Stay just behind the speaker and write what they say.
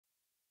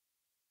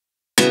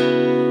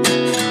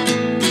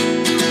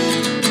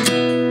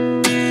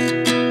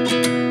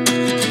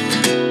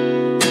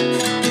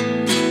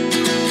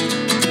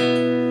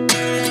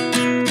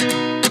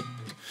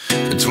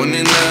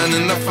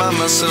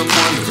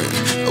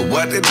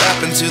what did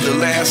happen to the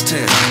last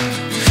 10?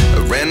 I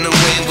ran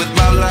away with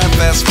my life,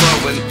 fast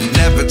forward,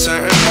 never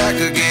turn back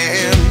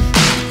again.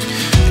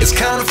 It's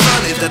kind of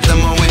funny that the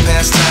more we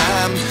pass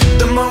time,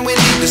 the more we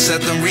need to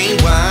set the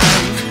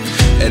rewind.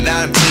 And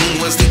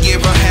 19 was the year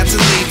I had to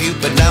leave you,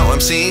 but now I'm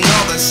seeing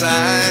all the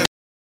signs.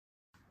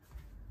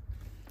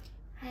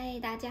 嗨，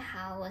大家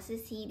好，我是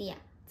Celia。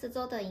这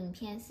周的影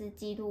片是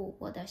记录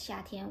我的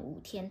夏天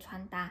5天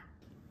穿搭。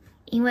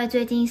因为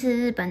最近是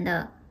日本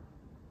的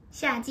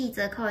夏季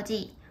折扣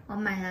季，我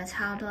买了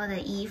超多的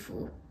衣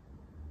服，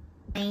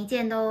每一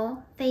件都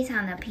非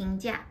常的平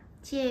价，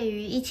介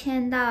于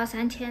1000到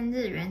3000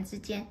日元之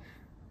间。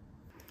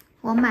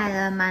我买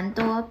了蛮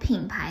多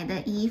品牌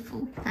的衣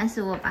服，但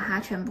是我把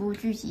它全部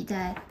聚集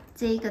在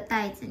这一个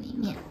袋子里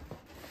面。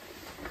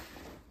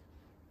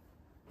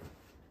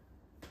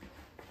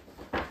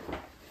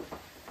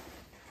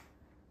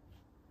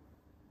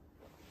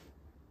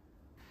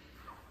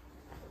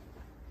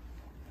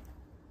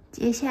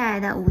接下来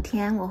的5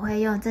天，我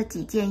会用这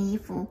几件衣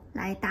服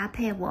来搭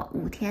配我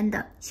5天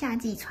的夏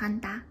季穿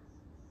搭。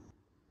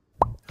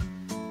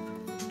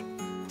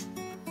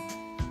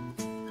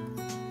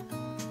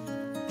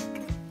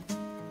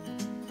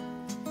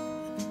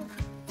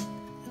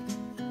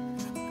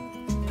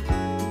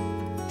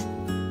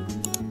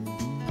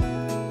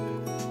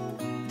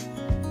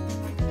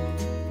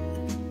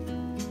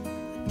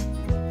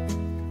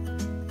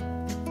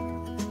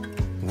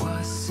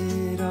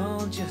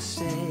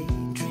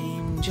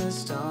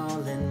Just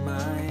all in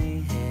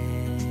my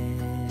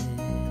head,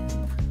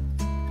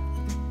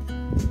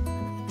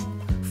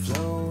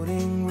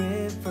 floating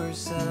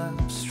rivers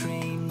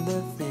upstream,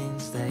 the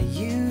things that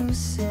you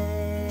said.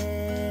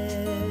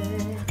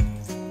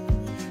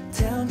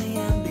 Tell me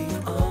and be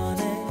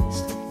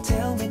honest,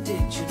 tell me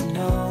did you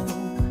know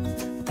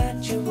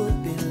that you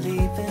would be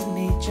leaving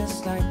me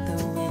just like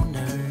the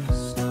winter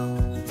snow?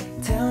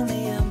 Tell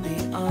me and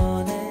be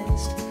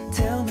honest,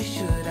 tell me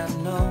should I've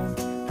known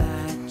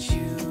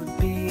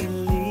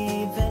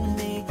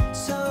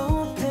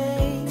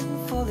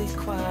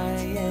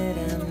quiet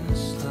and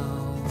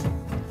slow.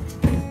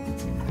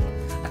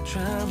 I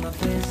try my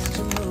best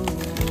to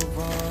move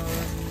on,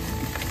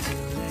 to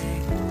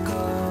let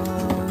go.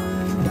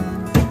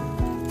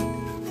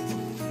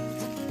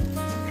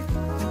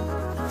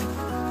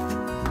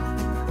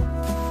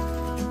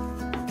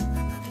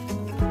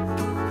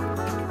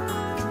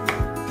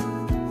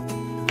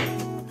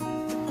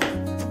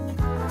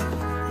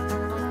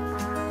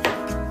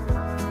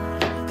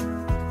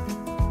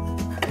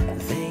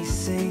 They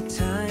say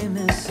time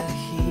is a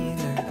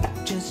healer,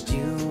 just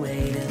you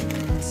wait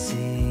and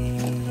see.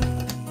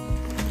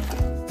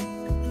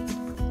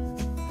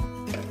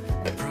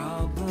 The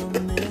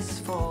problem is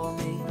for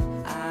me,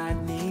 I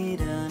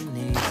need an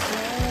easy.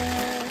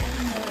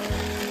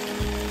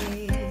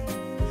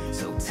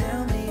 So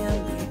tell me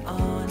and be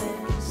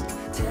honest,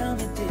 tell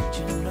me did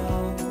you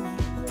know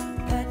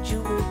that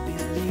you would be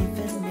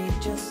leaving me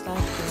just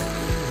like the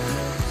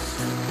winter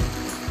snow?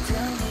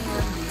 Tell me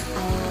and be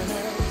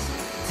honest,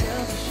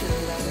 tell me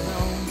should I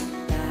know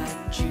that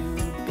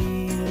you'd be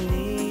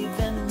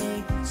leaving me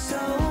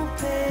so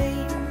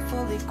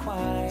painfully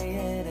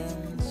quiet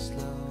and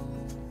slow.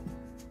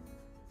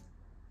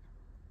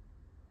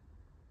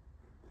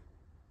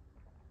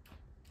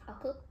 好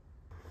喝，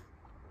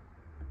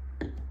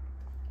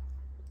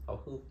好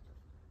喝。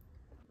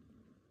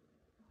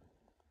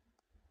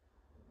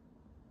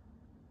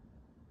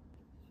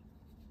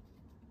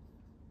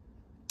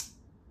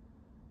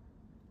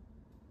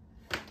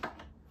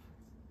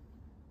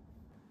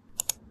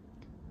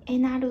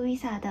Ana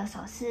Luisa 的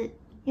首饰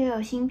又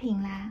有新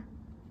品啦！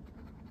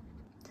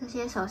这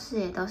些首饰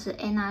也都是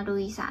Ana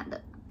Luisa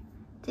的。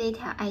这一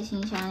条爱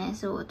心项链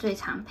是我最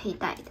常佩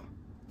戴的。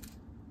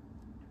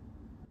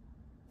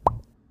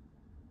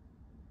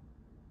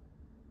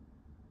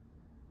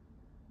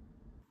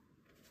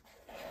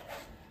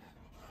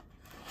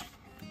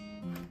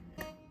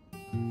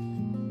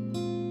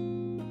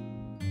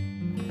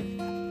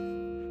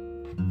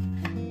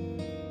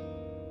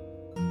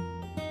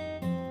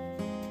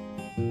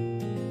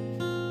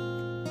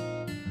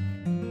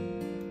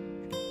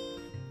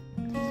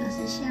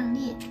项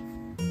链，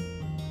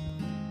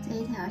这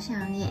一条项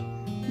链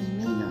里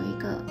面有一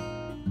个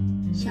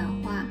小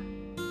花，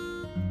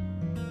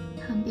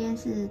旁边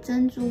是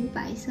珍珠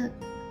白色，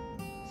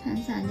闪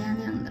闪亮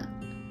亮的。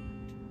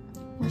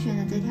我选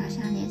的这条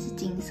项链是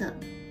金色，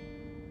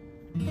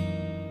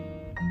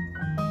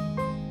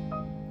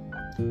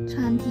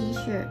穿 T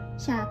恤，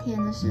夏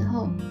天的时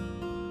候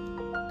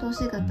都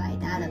是个百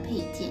搭的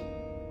配件。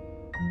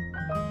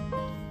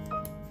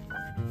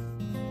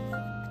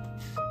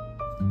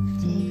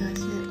这个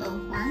是耳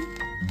环，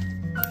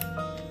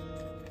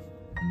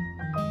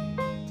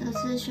这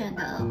次选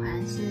的耳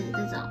环是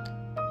这种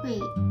会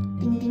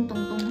叮叮咚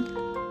咚，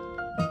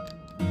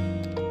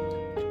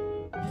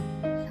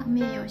上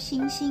面有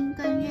星星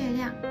跟月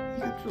亮一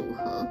个组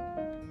合，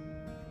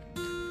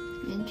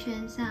圆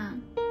圈上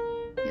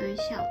有一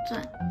小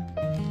钻。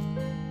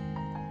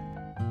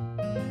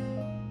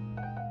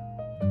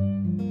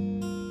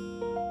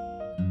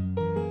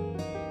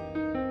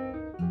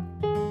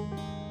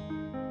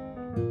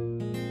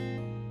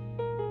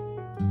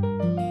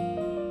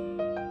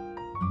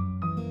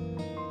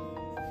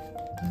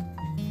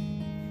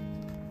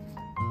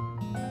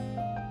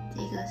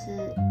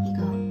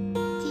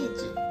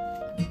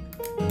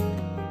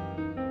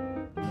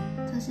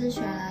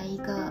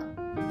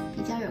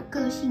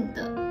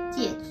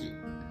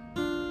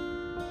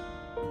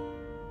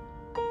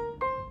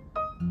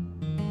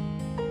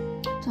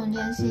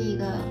是一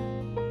个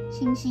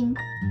星星。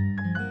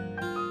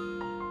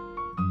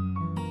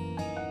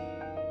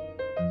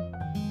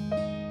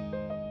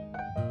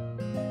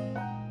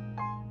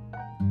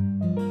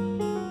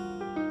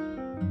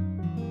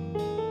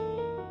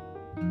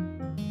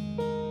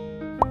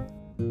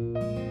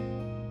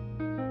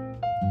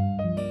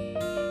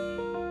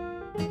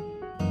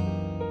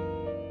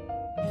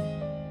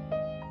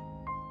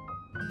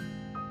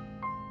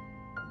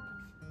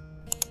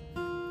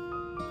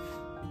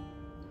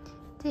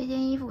这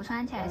件衣服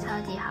穿起来超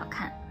级好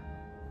看，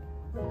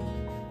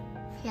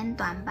偏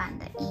短版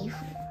的衣服。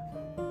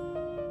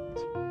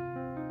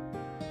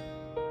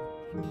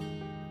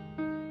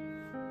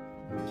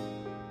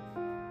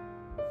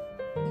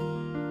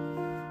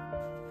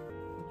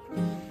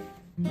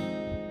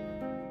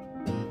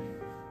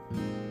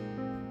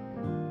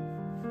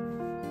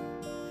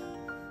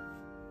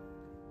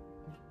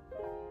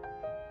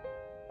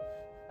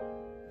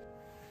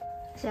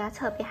是它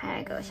侧边还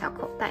有一个小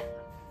口袋。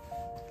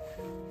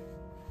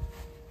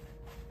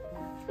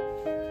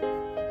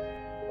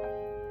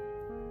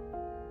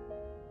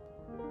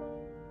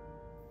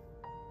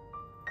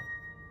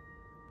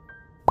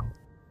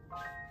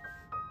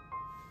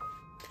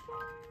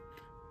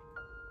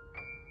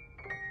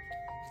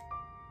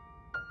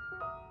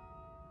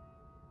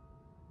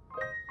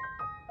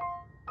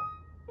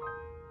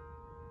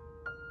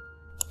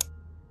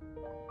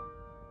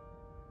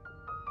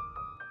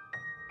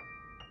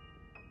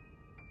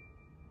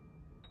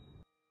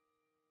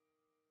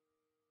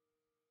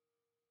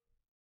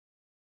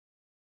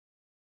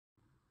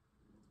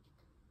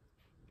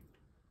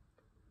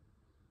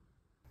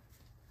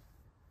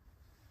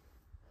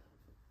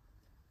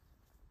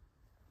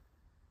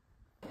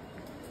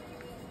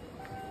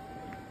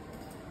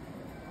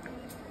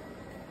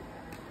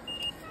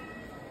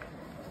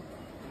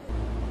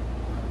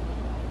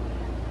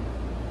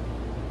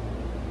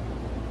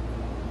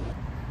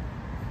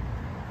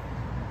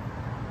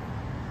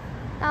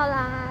到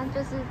啦，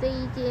就是这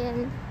一间。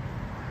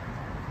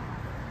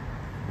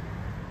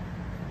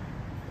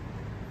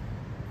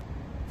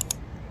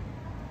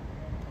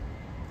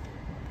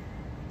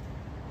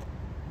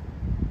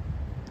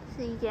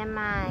是一间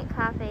卖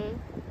咖啡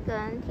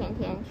跟甜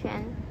甜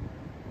圈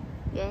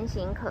圆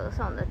形可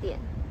颂的店。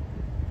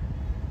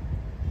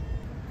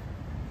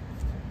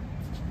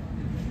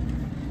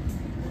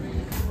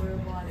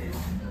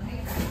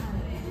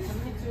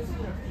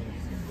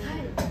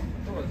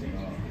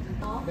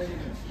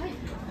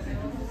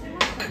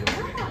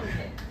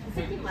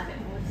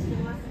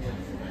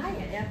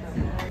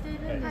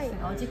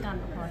お時間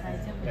の方大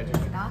丈夫で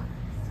すか？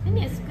で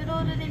ね、スクロ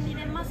ールで見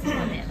れますの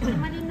で、お決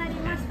まりになり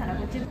ましたら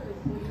ご注文。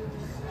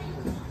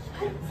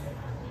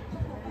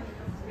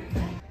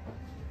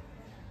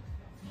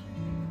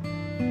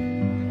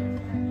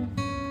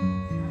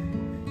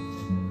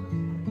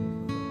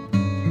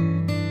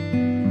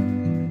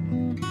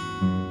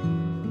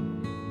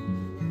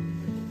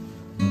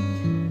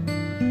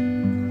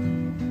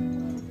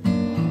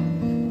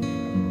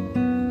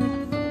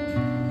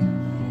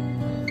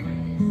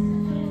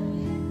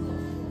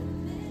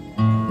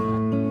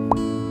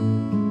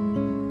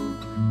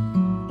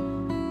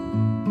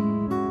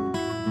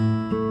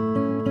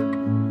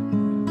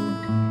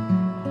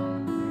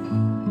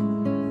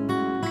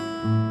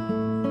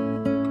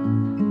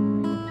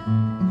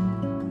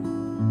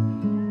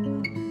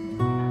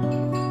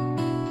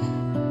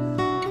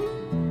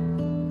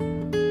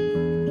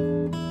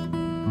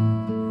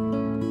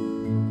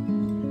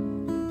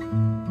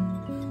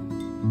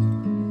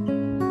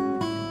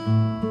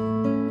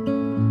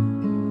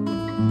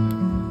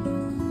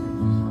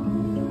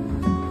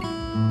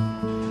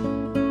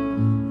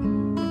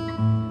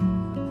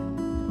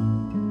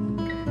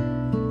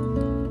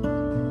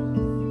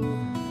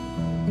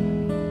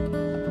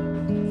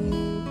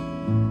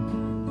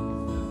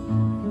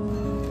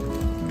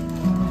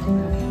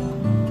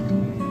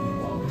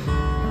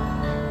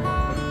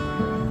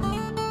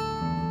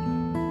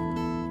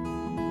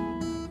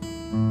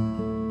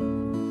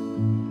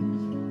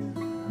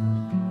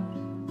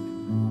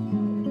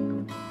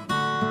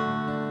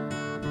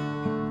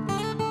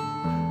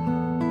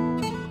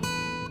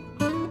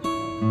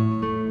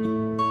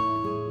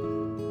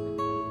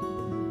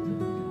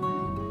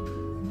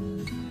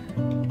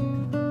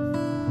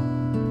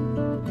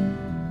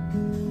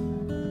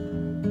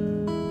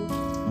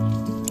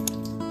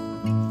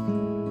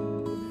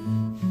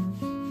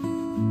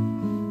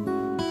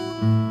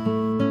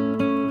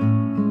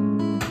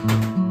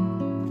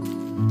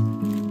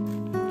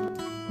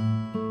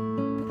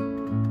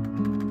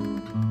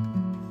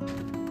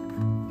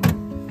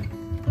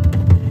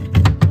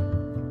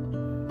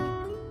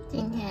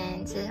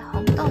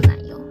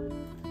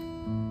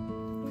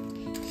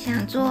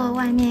想做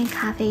外面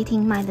咖啡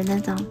厅卖的那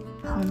种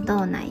红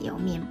豆奶油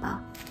面包。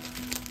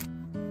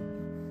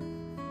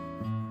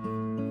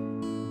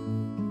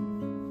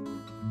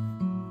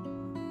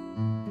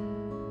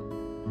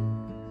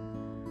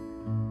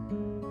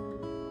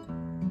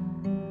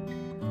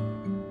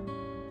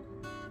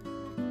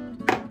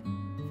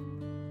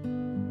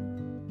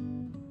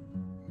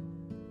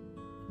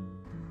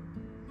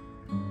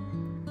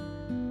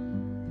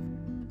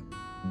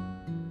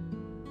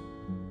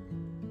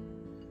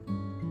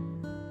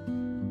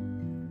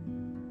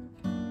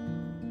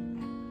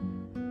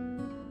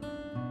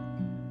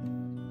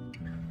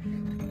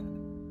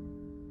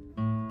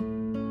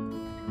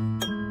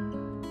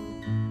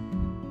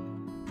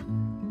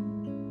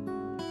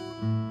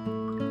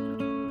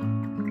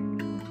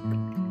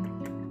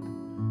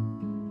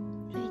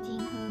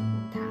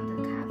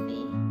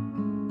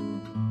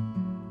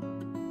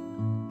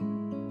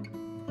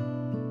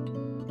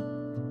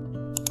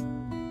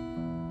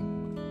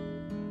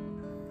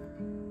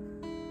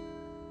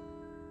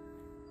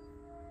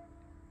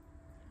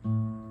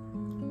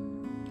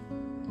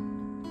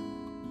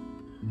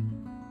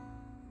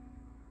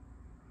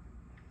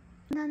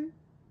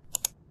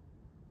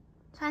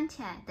穿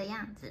起来的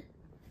样子。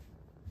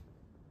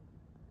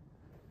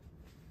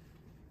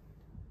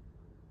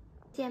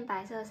这件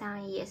白色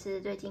上衣也是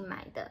最近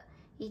买的，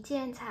一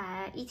件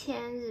才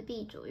1000日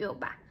币左右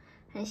吧。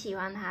很喜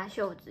欢它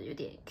袖子有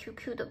点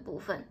QQ 的部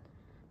分，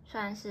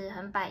算是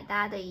很百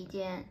搭的一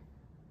件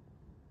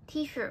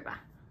T 恤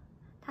吧。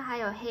它还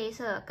有黑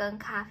色跟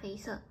咖啡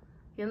色，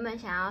原本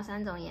想要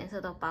3种颜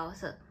色都包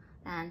色，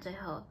但最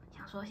后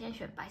想说先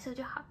选白色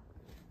就好。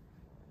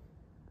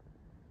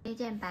这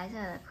件白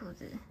色的裤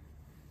子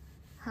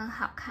很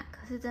好看，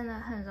可是真的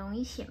很容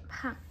易显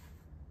胖。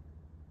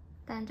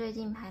但最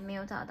近还没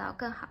有找到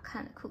更好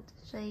看的裤子，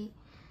所以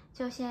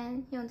就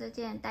先用这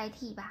件代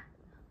替吧。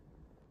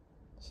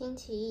星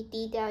期一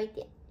低调一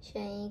点，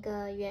选一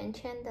个圆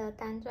圈的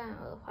单钻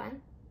耳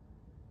环。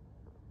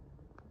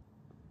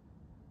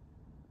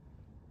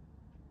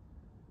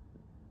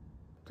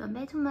准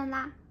备出门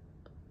啦，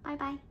拜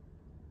拜。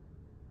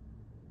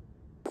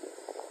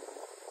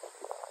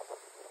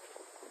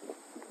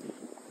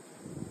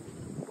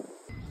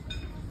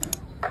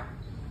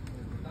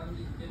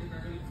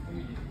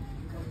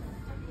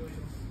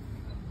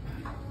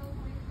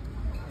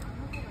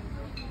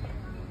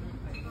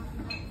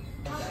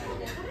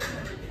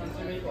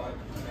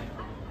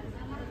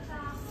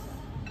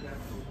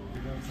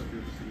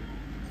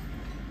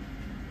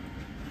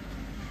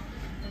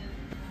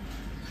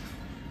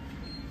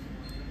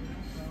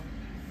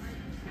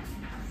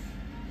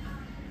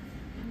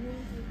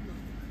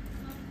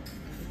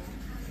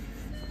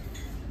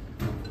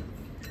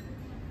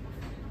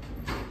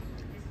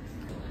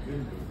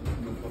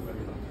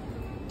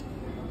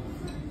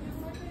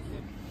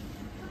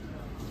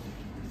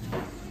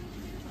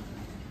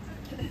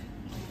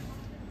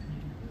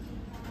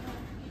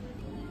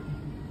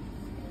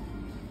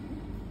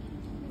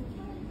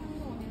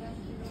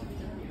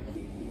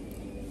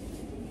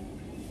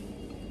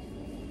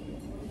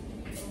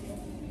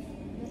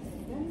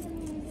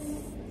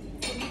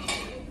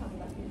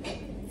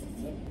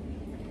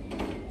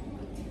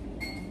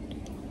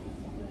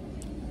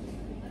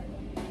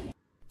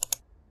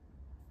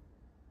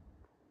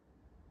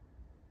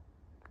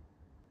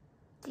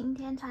今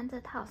天穿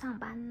这套上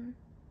班，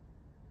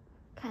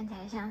看起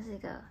来像是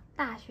个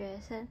大学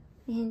生，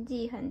年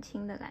纪很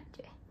轻的感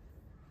觉。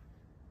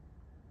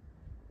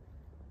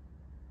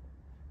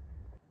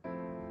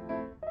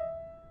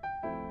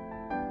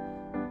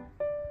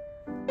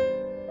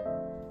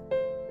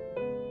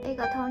这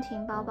个通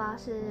勤包包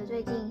是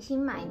最近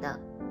新买的，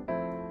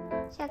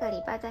下个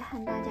礼拜再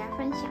和大家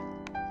分享。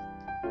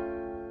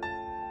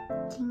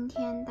今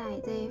天戴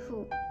这一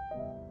副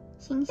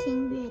星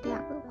星月亮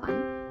耳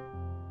环。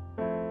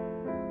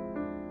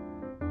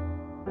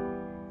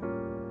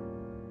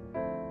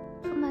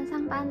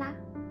上班啦，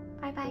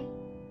拜拜。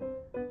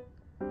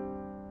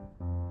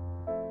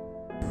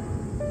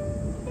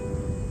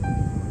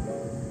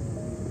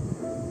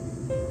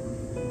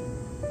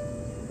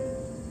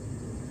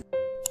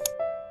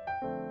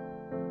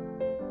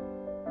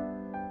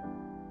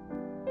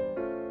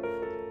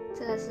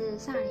这个是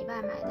上礼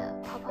拜买的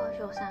泡泡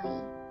袖上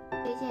衣，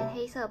这件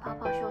黑色泡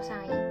泡袖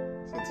上衣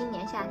是今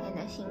年夏天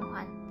的新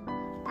欢，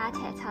搭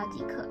起来超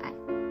级可爱。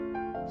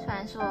虽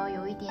然说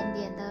有一点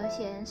点的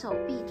显手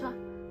臂状，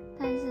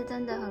但是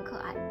真的很可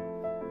爱。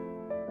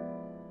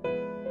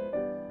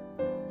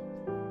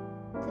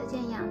这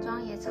件洋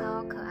装也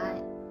超可爱，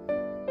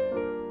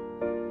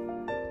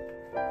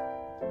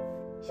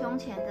胸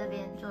前这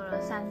边做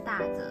了3大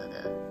折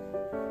的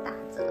大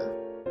折，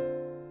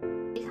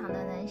非常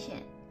的能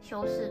显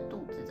修饰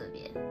肚子这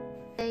边。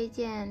这一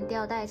件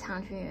吊带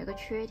长裙有一个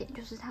缺点，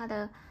就是它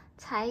的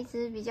材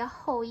质比较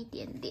厚一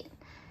点点。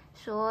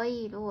所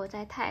以如果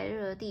在太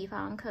热的地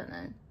方可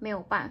能没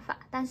有办法，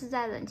但是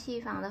在冷气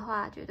房的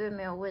话绝对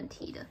没有问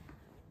题的。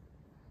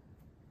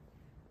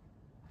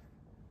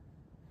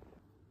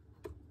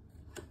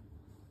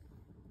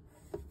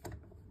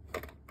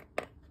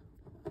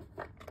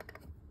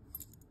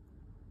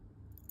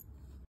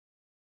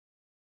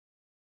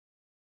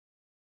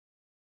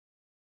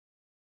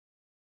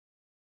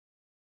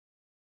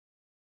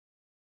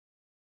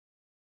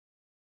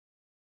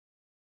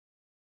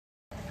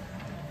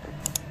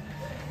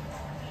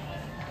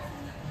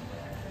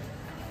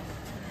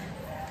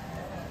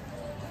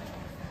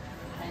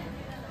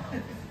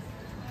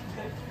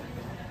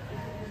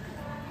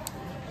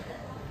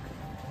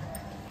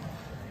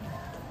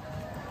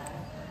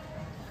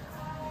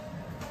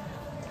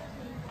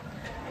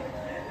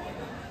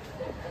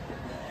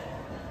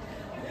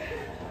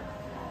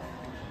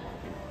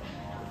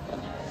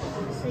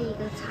是一个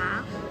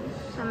茶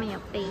壶，上面有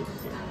杯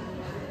子。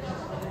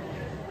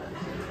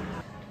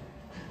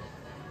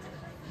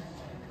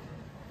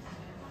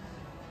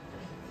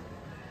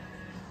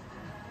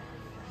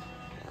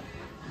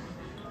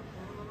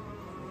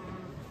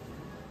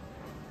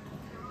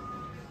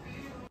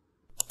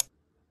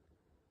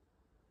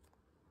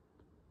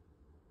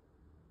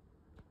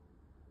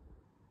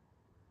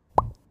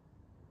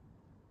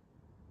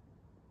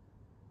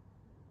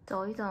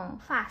走一种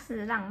法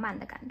式浪漫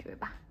的感觉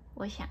吧，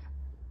我想。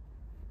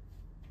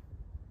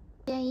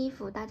今天件衣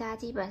服大家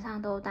基本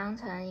上都当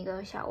成一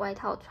个小外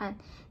套穿，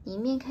里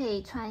面可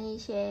以穿一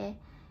些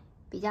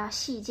比较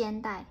细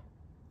肩带、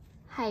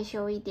害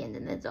羞一点的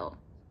那种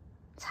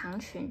长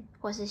裙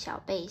或是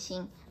小背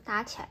心，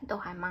搭起来都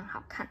还蛮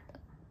好看的。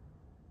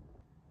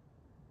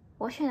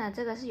我选的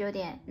这个是有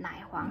点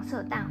奶黄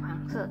色、淡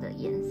黄色的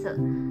颜色，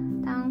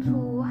当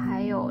初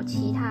还有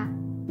其他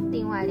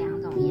另外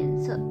2种颜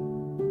色，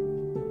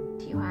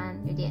喜欢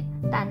有点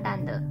淡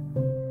淡的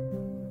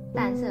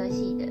淡色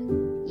系的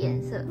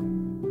颜色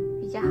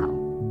比较好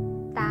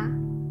搭，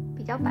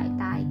比较百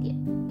搭一点。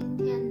今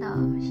天的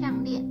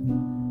项链